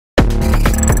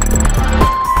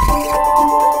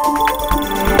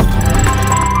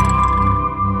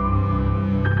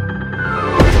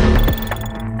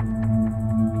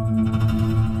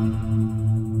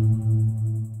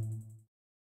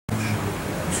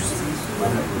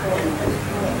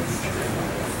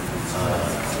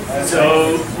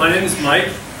So my name is Mike.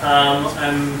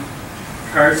 I'm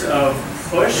part of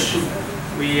Push.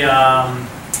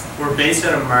 We're based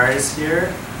out of Mars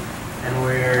here, and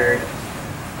we're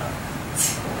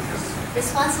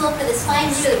responsible for this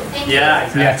fine food. Thank you. Yeah,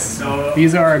 exactly. Yes. So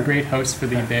these are our great hosts for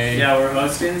the day. yeah, we're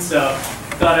hosting. So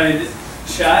thought I'd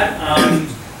chat.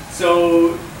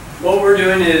 So what we're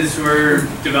doing is we're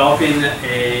developing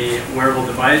a wearable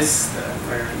device that I'm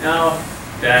wearing right now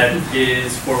that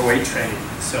is for weight training.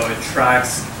 So it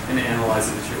tracks and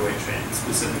analyzes your weight training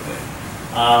specifically.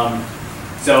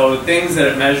 So things that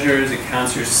it measures, it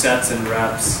counts your sets and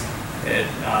reps, it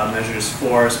measures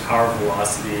force, power,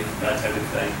 velocity, that type of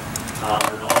thing.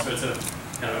 And all sorts of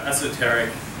kind of esoteric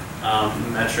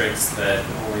metrics that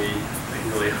only like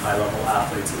really high-level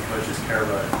athletes and coaches care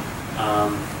about.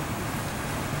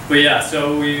 But yeah,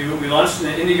 so we launched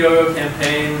an Indiegogo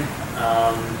campaign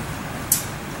a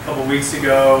couple weeks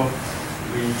ago.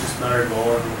 We just met our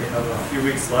goal and we have a few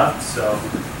weeks left, so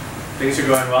things are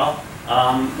going well.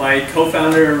 My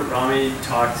co-founder Rami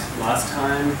talked last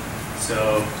time,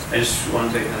 so I just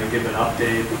wanted to kind of give an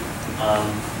update.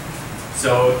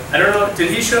 So I don't know,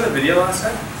 did he show the video last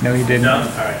time? No, he didn't. No? All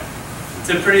right. It's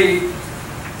a pretty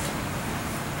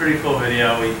cool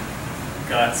video. We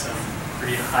got some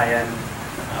pretty high-end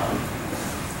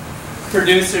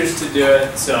producers to do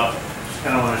it, so I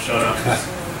kind of want to show it off.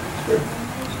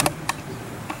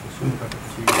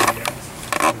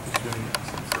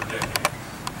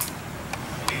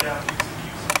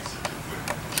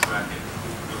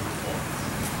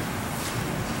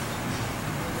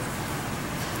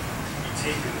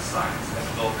 Taken the science and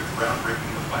developed a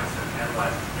groundbreaking device that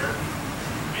analyzes therapy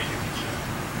and make it check.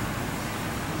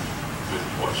 With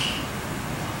Push,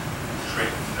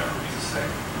 training will never be the same.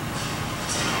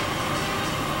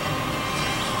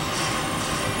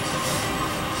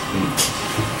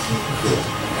 Cool.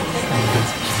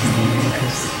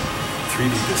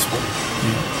 3D display.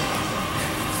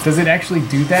 Does it actually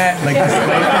do that? Like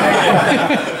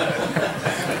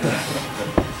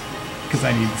because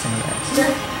I need some of that.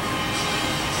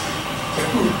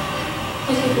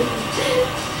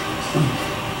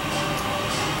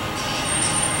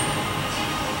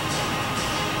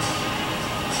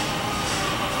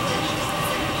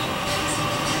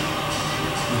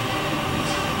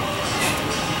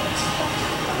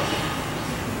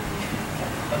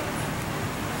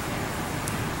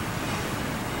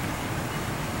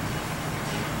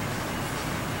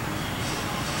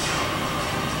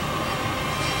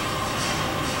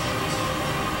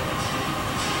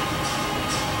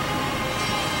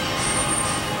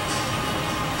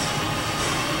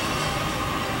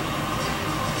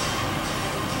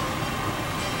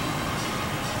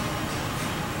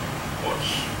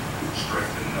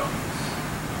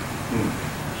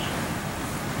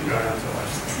 You don't have to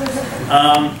watch this.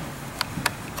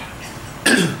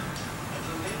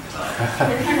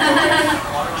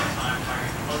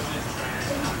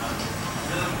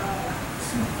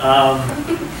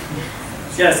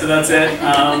 Yeah, so that's it.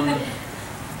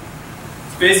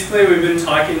 Basically, we've been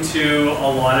talking to a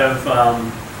lot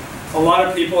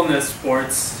of people in the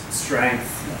sports strength,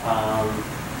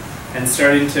 and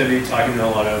starting to be talking to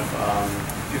a lot of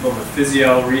people in the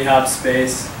physio rehab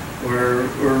space. We're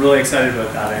really excited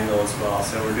about that angle as well.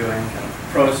 So we're doing kind of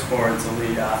pro sports,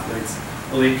 elite athletes,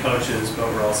 elite coaches, but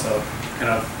we're also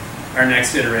kind of, our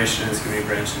next iteration is going to be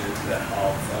branching into the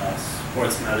health,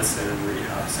 sports medicine, and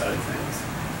rehab side of things.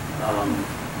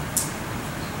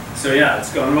 So yeah,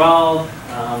 it's going well,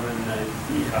 and I'd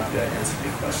be happy to answer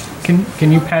any questions.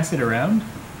 Can you pass it around?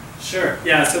 Sure.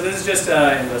 Yeah. So this is just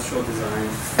industrial design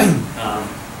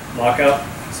mock-up.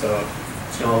 So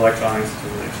it's no electronics. It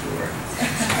doesn't actually work.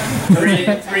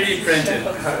 3D printed.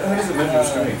 How does it measure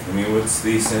strength? I mean, what's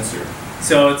the sensor?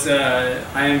 So it's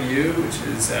IMU, which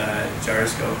is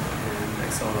gyroscope and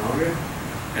accelerometer,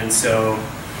 and so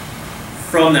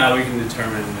from that we can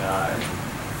determine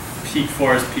peak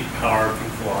force, peak power,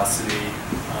 peak velocity,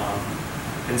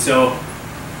 and so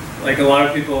like a lot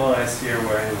of people I see are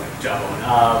wearing like Java 1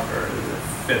 Up or the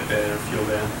Fitbit or Fuel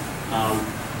Band.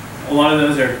 A lot of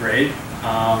those are great.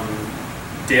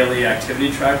 Daily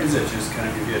activity trackers that just kind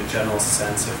of give you a general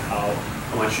sense of how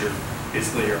much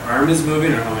basically your arm is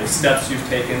moving or how many steps you've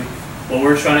taken. What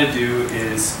we're trying to do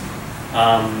is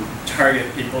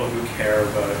target people who care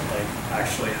about like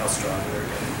actually how strong they're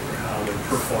getting or how they're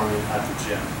performing at the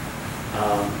gym.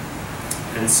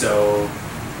 And so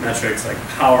metrics like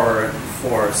power, and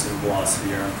force, and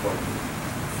velocity are important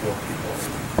for people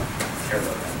who care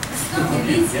about that. It's not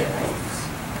released yet, right?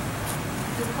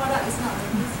 The product is not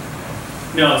released yet.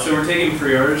 No, so we're taking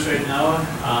pre-orders right now.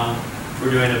 We're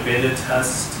doing a beta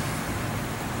test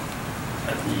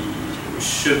at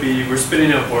we're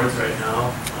spinning out boards right now,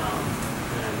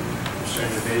 and we're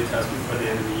starting a beta test before the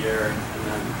end of the year, and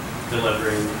then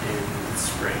delivering in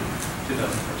spring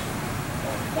 2014.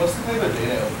 What's the type of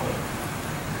data output?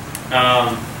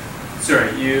 Sorry,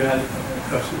 you had a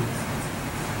question?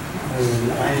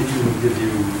 INU will give you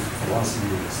velocity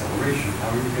and acceleration. How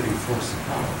are you getting force and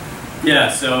power? Yeah,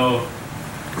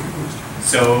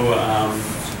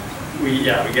 we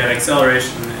get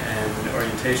acceleration and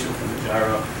orientation from the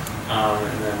gyro,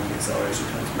 and then acceleration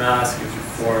times mass gives you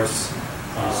force.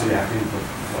 So you have to input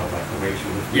like the weight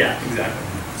you're lifting? Yeah, exactly.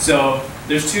 So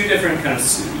there's two different kind of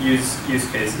use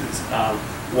cases.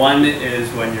 One is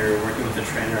when you're working with a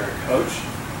trainer or a coach,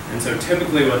 and so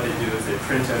typically what they do is they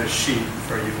print out a sheet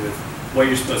for you with what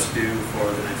you're supposed to do for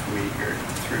the next week or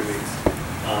 3 weeks.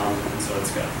 And so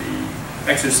it's got the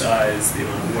exercise, the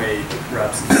amount of weight,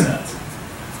 reps, and sets.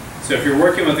 So if you're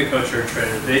working with a coach or a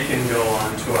trainer, they can go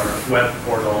onto our web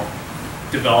portal,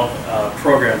 develop a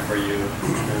program for you,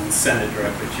 and then send it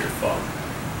directly to your phone.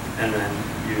 And then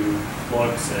you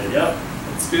look, say, yep,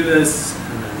 let's do this,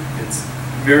 and then it's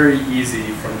very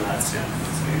easy from that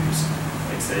standpoint. So you just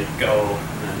say go,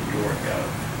 and then you work out.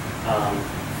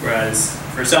 Whereas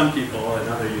for some people, in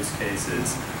other use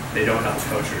cases, they don't have a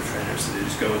coach or a trainer, so they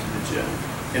just go into the gym.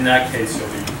 In that case, you'll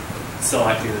be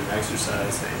selecting an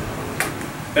exercise, saying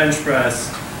bench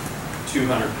press, 200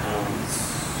 pounds,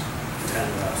 10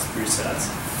 reps, 3 sets,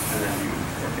 and then you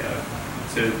work out.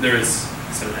 So there is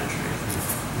some entry.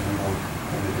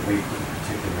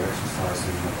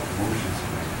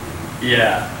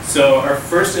 Yeah, so our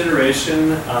first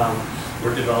iteration,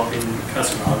 we're developing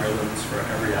custom algorithms for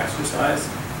every exercise,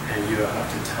 and you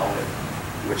have to tell it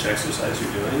which exercise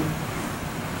you're doing.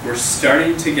 We're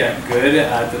starting to get good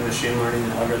at the machine learning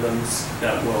algorithms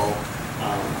that will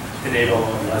enable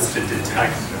us to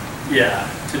detect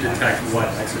what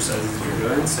exercises you're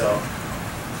doing. So,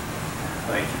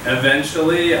 like,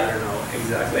 eventually, I don't know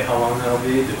exactly how long that'll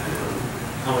be, depending on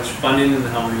how much funding and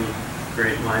how many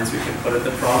great minds we can put at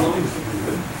the problem.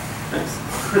 Thanks.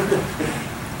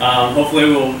 Hopefully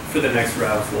for the next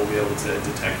rev, we'll be able to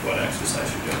detect what exercise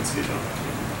you're doing so you don't have to do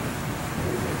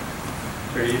it.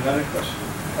 Sure, you had a question?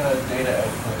 Data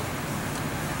output.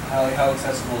 How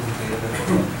accessible is the data that it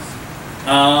looks?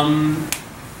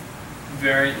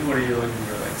 What are you looking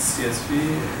for, like CSV?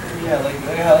 Yeah, like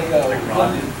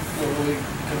raw data.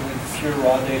 Pure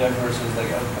raw data versus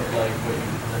like output, like what you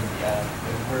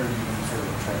where you can sort of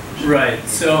transition. Right.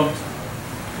 So,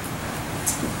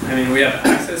 I mean, we have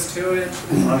access to it,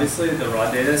 obviously, the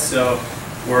raw data. So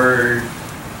we're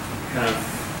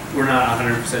not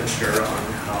 100% sure on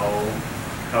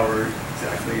how we're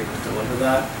exactly going to deliver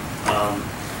that.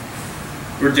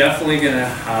 We're definitely going to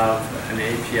have an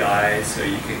API so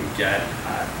you can get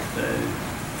at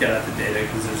the data,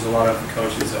 because there's a lot of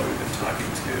coaches that we've been talking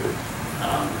to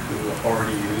who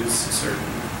already use certain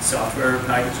software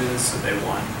packages, so they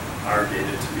want our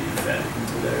data to be fed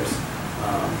into theirs.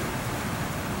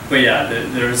 But yeah,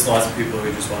 there's lots of people who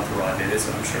just want the raw data,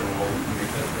 so I'm sure we'll make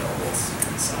that available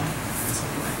in some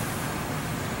way.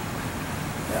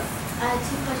 Yeah. 2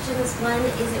 questions. One,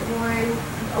 is it worn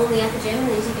only at the gym and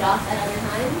then you take it off at other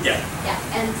times? Yeah.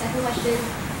 Yeah. And second question,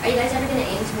 are you guys ever going to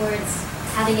aim towards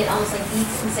having it almost like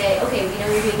beats and say, okay, we know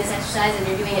you're doing this exercise and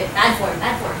you're doing it bad form.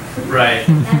 Right.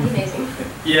 That'd be amazing.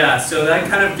 Yeah, so that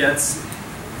kind of gets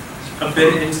a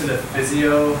bit into the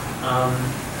physio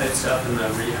type stuff in the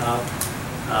rehab.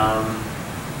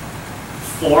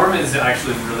 Form is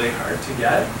actually really hard to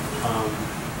get,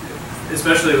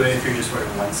 especially if you're just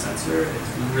wearing one sensor.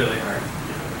 It's really hard.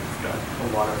 You've got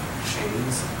a lot of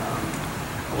chains,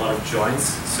 a lot of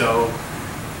joints. So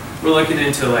we're looking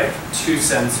into like 2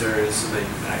 sensors so that you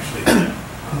can actually get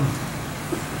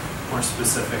more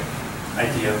specific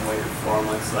idea of what your form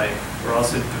looks like. We're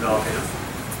also developing a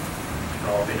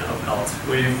belt.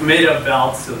 We've made a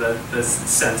belt so that this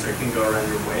sensor can go around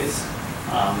your waist,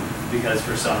 because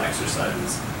for some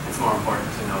exercises, it's more important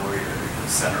to know where your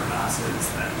center mass is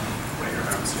than what your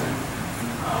arms doing.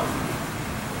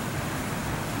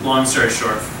 Long story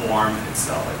short, form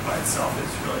itself, like by itself,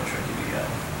 is really tricky to get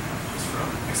just from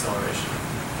acceleration of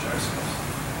gyroscopes.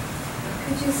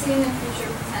 Could you see in the future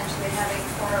potentially having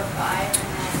 4 or 5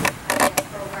 and then having a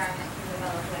program that can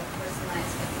develop like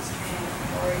personalized fitness training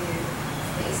for you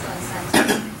based on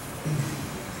sensors?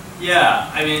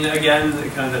 Yeah, I mean, again,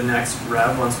 kind of the next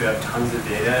rev, once we have tons of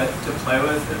data to play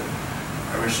with and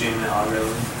our machine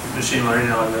learning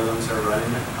algorithms are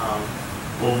running,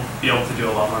 we'll be able to do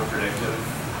a lot more predictive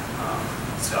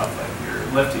stuff, like you're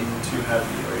lifting too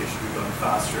heavy or you should be going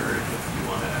faster if you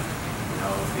want to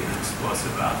be an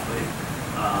explosive athlete.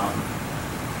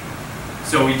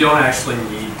 So we don't actually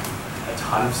need a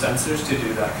ton of sensors to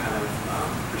do that kind of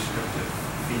prescriptive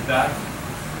feedback.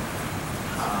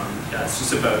 Yeah, it's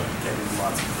just about getting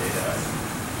lots of data.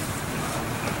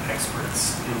 Kind of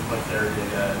experts input their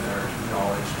data and their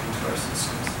knowledge into our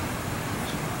systems.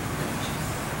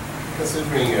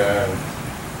 Considering,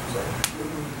 sorry,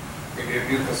 if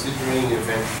you're considering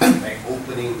eventually like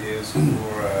opening this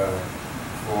for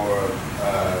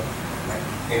like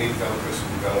any developers who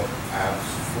develop apps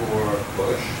for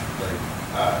push, like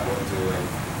I want to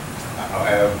like I'll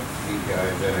have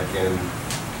APIs that I can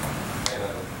kind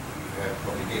of have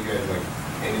public APIs like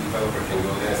any developer can go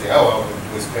there and say, oh, I'll do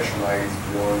a specialized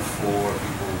one for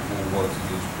people who want to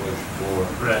use push for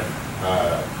Right.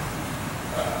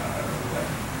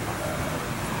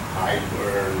 High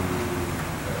burn,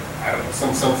 I don't know,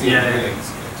 something really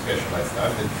specialized stuff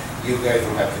that you guys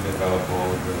don't have to develop all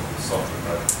the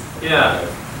software. Yeah,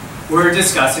 we're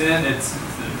discussing it.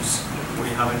 We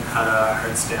haven't had a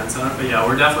hard stance on it, but yeah,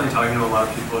 we're definitely talking to a lot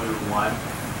of people who want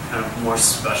kind of more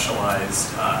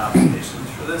specialized applications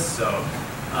for this. So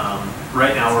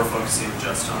right now we're focusing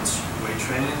just on weight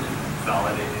training and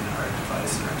validating our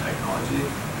device and our technology.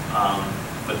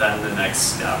 But then the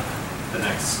next step, the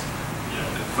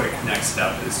quick next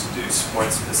step is to do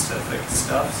sport-specific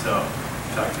stuff. So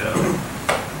talk to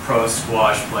pro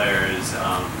squash players,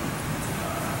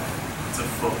 it's a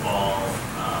football,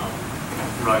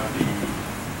 rugby,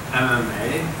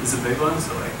 MMA is a big one.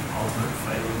 So like ultimate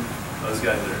fighting, those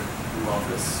guys love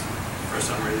this for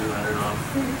some reason. I don't know,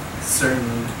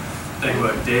 certain thing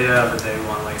about data, but they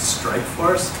want like strike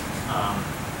force,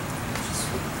 which is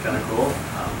kind of cool.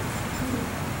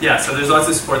 Yeah, so there's lots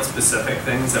of sport-specific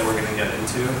things that we're going to get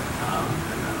into,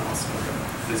 and then also the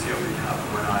physio rehab.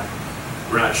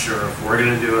 We're not sure if we're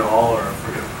going to do it all or if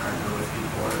we're going to partner with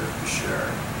people or share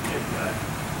the API.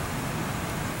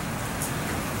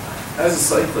 As a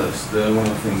cyclist, one of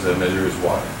the things I measure is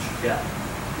wattage. Yeah.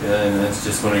 Yeah, and that's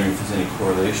just wondering if there's any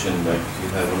correlation, like if you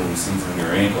have one of these things on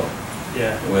your ankle.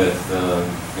 Yeah. With, we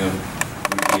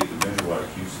be able to measure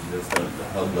wattage usage that's done at the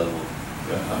hub level.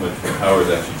 How much power is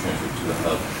actually transferred to the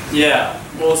hub? Yeah.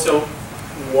 Well, so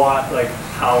like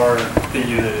power, the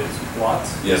unit is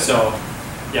watts. Yeah. So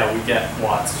yeah, we get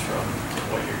watts from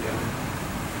what you're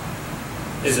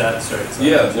doing. Is that sorry?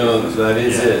 Yeah, no, that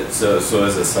is it. So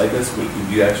as a cyclist, would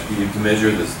you actually be able to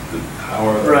measure the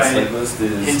power that a cyclist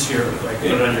is? Into your put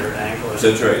it on your ankle.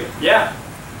 That's right. Yeah.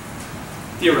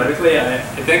 Theoretically, I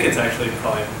think it's actually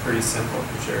probably pretty simple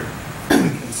because you're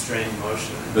constrained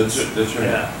motion. That's right.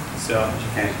 Yeah. So You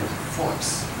can't get the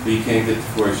force. But you can't get the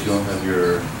force. You don't have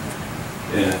your.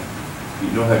 Yeah.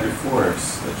 You don't have your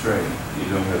force. That's right. You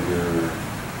don't have your.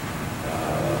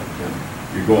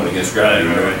 You're going against gravity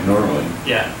normally.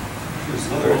 Yeah. There's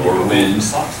another Or wind.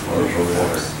 or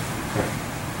water.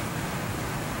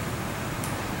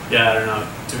 Yeah, I don't know.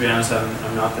 To be honest,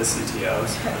 I'm not the CTO,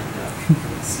 so I'm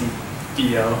the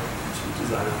CDO, Chief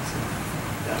Design Officer.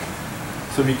 Yeah.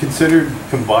 So have you considered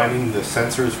combining the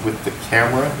sensors with the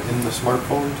camera in the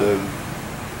smartphone to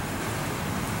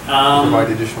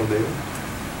provide additional data?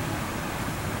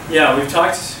 Yeah, we've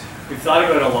thought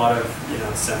about a lot of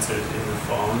sensors in the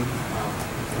phone,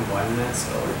 combining it.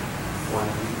 So one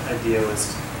idea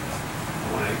was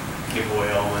I want to give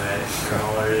away all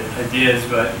our ideas,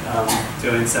 but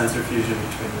doing sensor fusion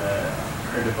between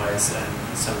our device and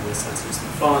some of the sensors in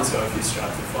the phone. So if you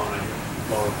strap the phone on your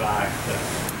lower back,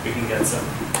 we can get some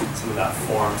of that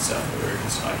form stuff that we were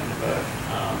just talking about.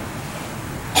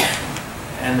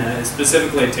 And then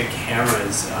specifically to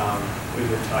cameras, we've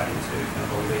been talking to kind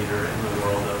of a leader in the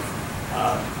world of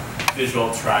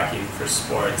visual tracking for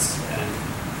sports, and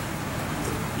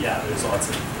yeah, there's lots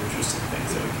of interesting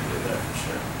things that we can do there for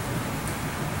sure.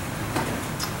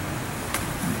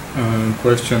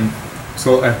 Question.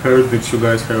 So I heard that you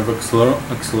guys have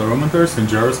accelerometers and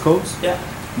gyroscopes. Yeah.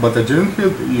 But I didn't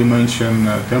hear you mention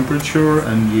temperature,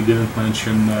 and you didn't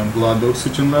mention blood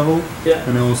oxygen level. Yeah.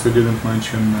 And I also didn't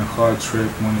mention heart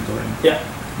rate monitoring. Yeah.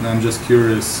 And I'm just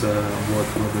curious what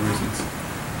were the reasons.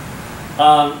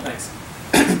 Thanks.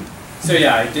 So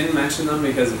yeah, I didn't mention them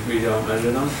because we don't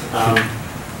measure them.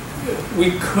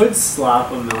 We could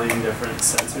slap a million different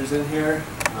sensors in here.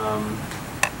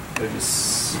 It would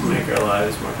just make our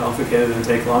lives more complicated and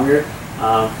take longer.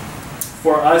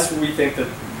 For us, we think that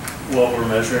what we're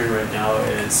measuring right now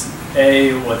is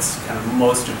A, what's kind of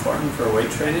most important for weight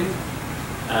training,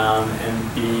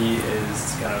 and B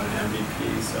is kind of an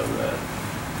MVP, so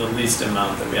the least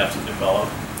amount that we have to develop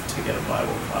to get a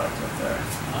viable product up there.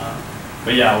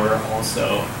 But yeah, we're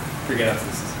also, forget if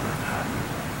this is on a patent.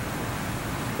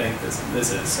 I think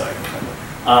this is, so I can find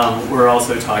it. We're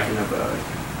also talking about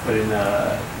putting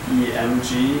a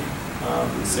EMG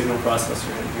signal processor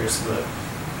in here so that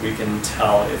we can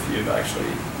tell if you've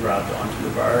actually grabbed onto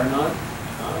the bar or not,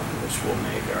 which will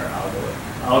make our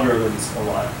algorithms a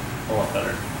lot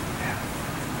better.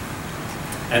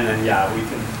 And then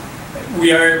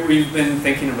we've been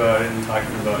thinking about it and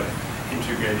talking about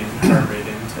integrating heart rate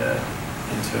into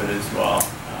it as well.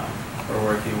 We're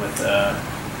working with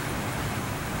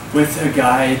a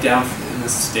guy down in the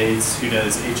States who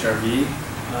does HRV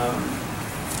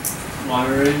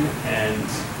monitoring, and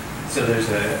so there's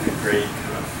a great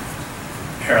kind of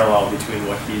parallel between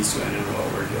what he's doing and what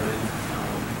we're doing.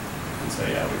 And so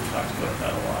we've talked about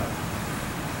that a lot.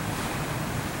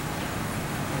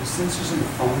 Are sensors in the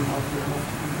phone help you enough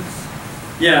to do this?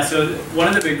 Yeah, so one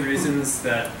of the big reasons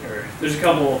there's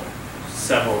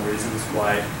several reasons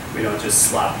why we don't just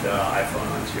slap the iPhone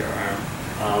onto your arm.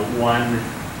 One,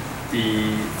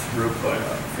 the throughput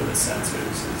for the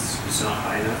sensors is just not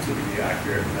high enough to give you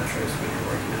accurate metrics when you're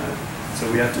working on it.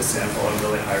 So we have to sample at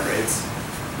really high rates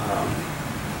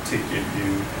to give you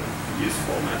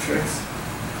useful metrics.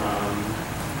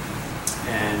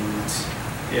 And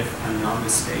if I'm not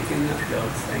mistaken, I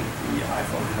don't think the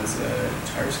iPhone has a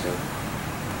gyroscope.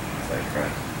 Is that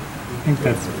correct? I think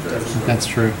that's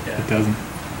true. Yeah. It doesn't.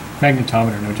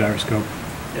 Magnetometer, no gyroscope.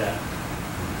 Yeah.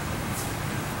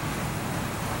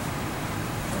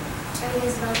 Are you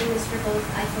guys developing this for both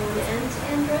iPhone and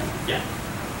Android? Yeah.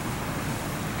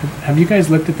 Have you guys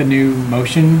looked at the new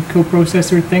motion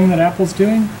coprocessor thing that Apple's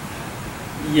doing?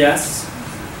 Yes.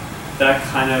 That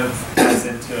kind of ties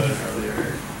into an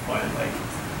earlier point, like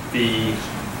the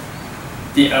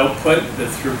output, the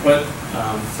throughput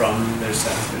from their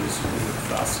sensors isn't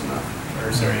fast enough,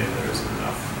 or sorry, there isn't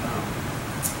enough.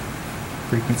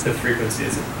 Frequency. The frequency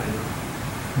isn't high enough.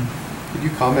 Could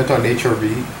you comment on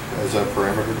HRV as a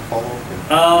parameter to follow?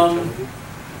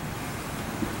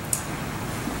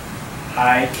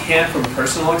 I can't from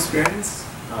personal experience.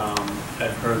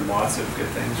 I've heard lots of good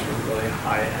things from really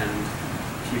high-end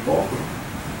people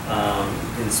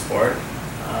in sport.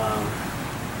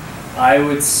 I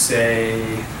would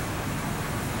say,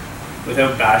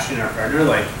 without bashing our partner,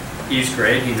 like, he's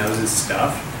great, he knows his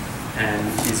stuff, and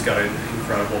he's got an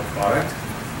incredible product.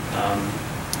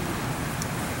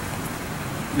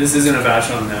 This isn't a bash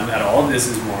on them at all. This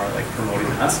is more like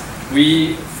promoting us.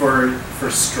 We, for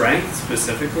strength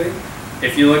specifically,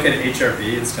 if you look at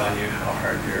HRV, it's telling you how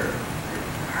hard your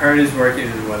heart is working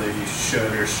and whether you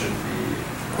should or shouldn't be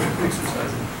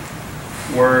exercising.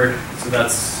 So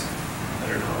that's, I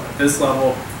don't know, at this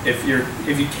level, if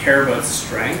you care about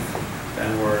strength,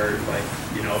 then we're like,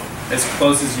 as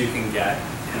close as you can get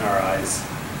in our eyes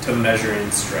to measuring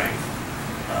strength.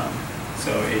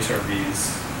 So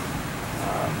HRVs,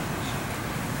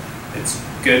 it's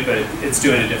good, but it's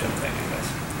doing a different thing, I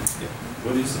guess. Yeah.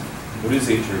 What is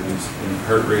HRVs in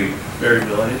heart rate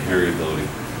variability?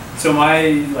 So my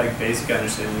basic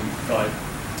understanding, you could probably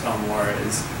tell more,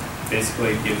 is basically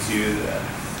it gives you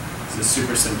it's a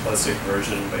super simplistic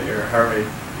version, but your heart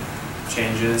rate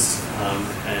changes,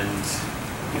 and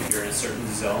if you're in a certain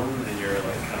zone and you're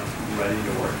kind of ready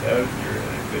to work out, you're in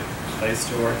a good place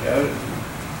to work out,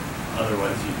 and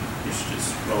otherwise you should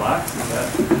just relax.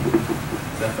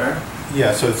 Is that fair?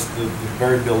 Yeah, so it's the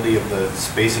variability of the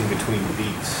spacing between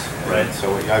beats. Right.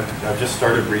 So I've just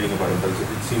started reading about it, but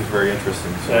it seems very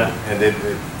interesting. So, yeah. And it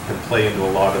can play into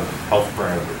a lot of health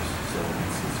parameters. So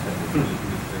it's kind of a neat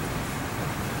thing.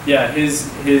 Yeah, his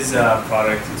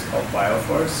product is called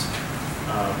BioForce.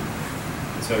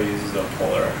 So he uses a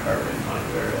polar heart rate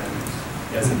monitor, and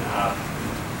he has an app.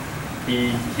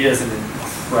 He has an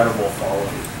incredible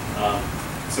following.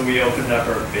 So we opened up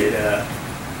our beta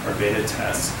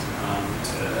test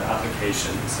to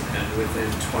applications, and within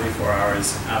 24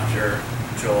 hours after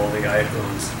Joel, the guy who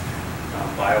owns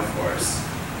BioForce,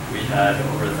 we had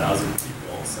over 1,000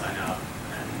 people sign up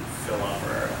and fill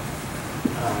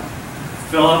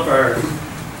up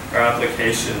our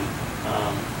application,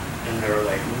 and they were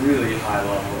really high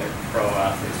level, pro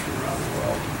athletes from around the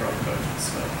world, pro coaches.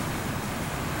 So,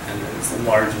 and it's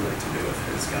largely to do with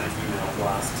his kind of email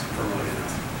blast promoting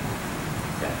us.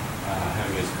 Yeah. Have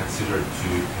you guys considered to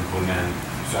implement?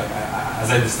 So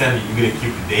as I understand, you're going to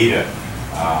keep the data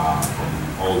from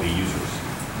all the users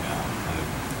on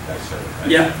that server,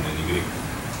 right? Yeah. And then you're going to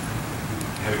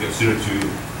have you considered to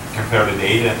compare the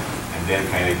data and then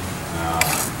kind of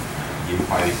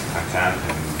unify the content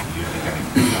and use the kind of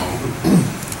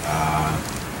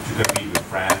to compete with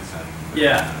friends and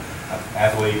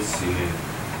athletes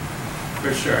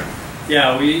For sure.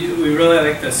 Yeah, we really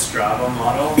like the Strava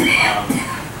model.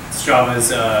 Strava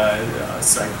is a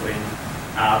cycling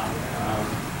app.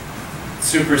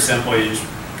 Super simple. You just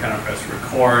kind of press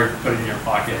record, put it in your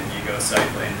pocket, and you go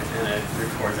cycling, and it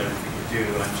records everything you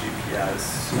do on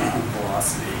GPS,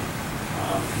 velocity.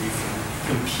 You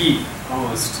can compete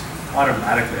almost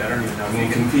automatically. I don't even know if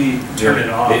you can compete. turn it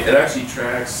off. It actually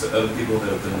tracks other people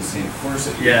that have done the same course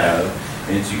that you have,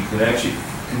 and so you can actually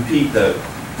compete that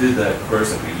did that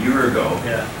course like a year ago.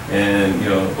 Yeah. And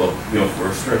for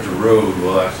a stretch of road,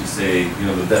 we'll actually say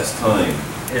the best time.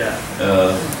 Yeah.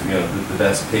 The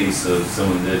best pace of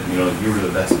someone that you were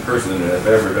the best person that have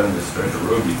ever done this stretch of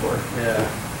road before. Yeah.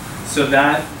 So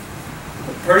that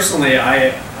personally, I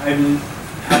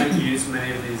haven't used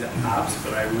many of these apps,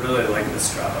 but I really like the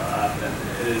Strava app,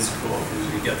 and it is cool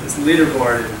because you get this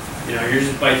leaderboard, and you're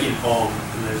just biking home,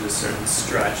 and there's a certain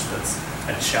stretch that's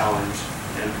a challenge,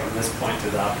 and from this point to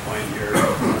that point, you're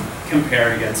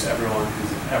compared against everyone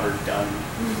who's ever done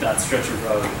that stretch of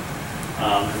road,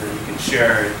 and then you can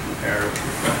share and compare with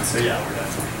your friends. So yeah, we're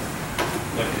definitely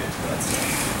looking into that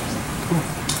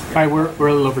stuff. All right, we're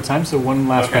a little over time, so one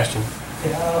last question.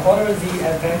 What are the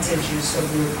advantages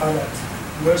of your product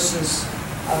versus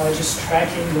just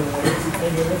tracking the weight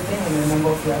that you're lifting and the number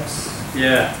of reps?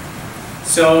 Yeah.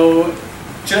 So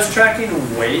just tracking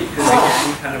weight is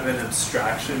again kind of an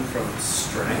abstraction from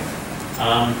strength.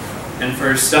 And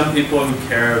for some people who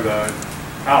care about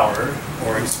power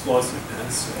or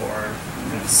explosiveness or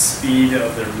speed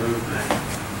of their movement,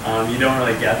 you don't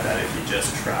really get that if you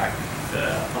just track the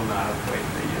amount of weight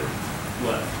that you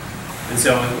lift. And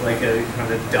so like a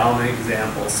kind of a dumb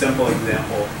example, simple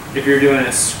example, if you're doing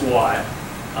a squat,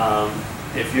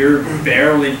 if you're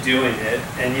barely doing it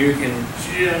and you can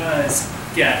just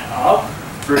get up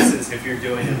versus if you're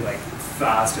doing it like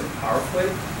fast and powerfully,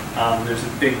 there's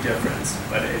a big difference.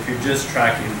 But if you're just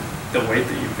tracking the weight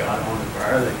that you've got on the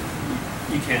bar, then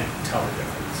you can't tell the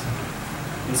difference.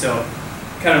 And so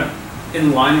kind of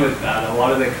in line with that, a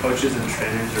lot of the coaches and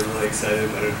trainers are really excited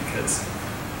about it because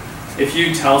if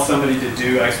you tell somebody to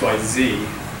do X, Y, Z,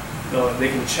 they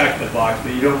can check the box,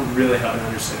 but you don't really have an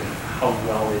understanding of how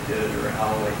well they did it or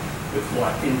how, with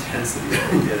what intensity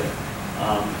they did it.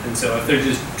 And so if they're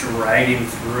just dragging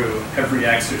through every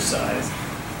exercise,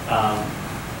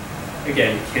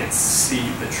 again, you can't see,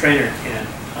 the trainer can't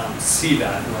see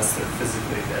that unless they're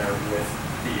physically there with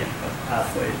the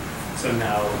athlete. So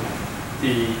now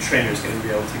the trainer's going to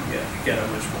be able to get a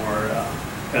much more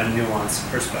kind of nuanced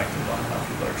perspective on how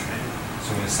people are trained.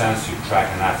 So in a sense, you track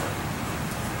an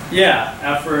effort. Yeah,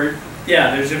 effort.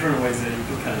 Yeah, there's different ways that you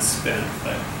can kind of spin it,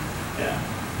 but yeah.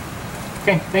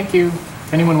 Okay, thank you.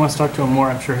 If anyone wants to talk to him more,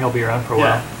 I'm sure he'll be around for a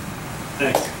while.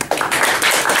 Thanks.